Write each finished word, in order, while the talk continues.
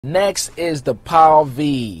Next is the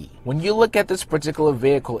PAL-V. When you look at this particular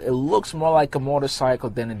vehicle, it looks more like a motorcycle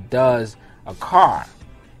than it does a car.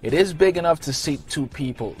 It is big enough to seat 2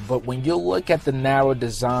 people, but when you look at the narrow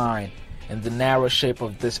design and the narrow shape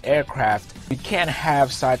of this aircraft, you can't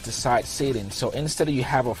have side-to-side seating. So instead you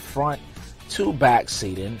have a front 2 back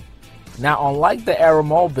seating. Now, unlike the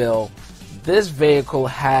Aeromobile, this vehicle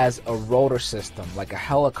has a rotor system like a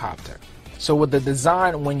helicopter. So with the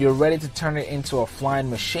design, when you're ready to turn it into a flying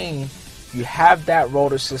machine, you have that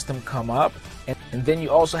rotor system come up, and then you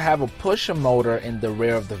also have a pusher motor in the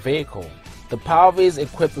rear of the vehicle. The PAL-V is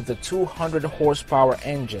equipped with a 200 horsepower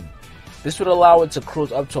engine. This would allow it to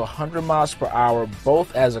cruise up to 100 miles per hour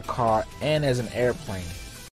both as a car and as an airplane.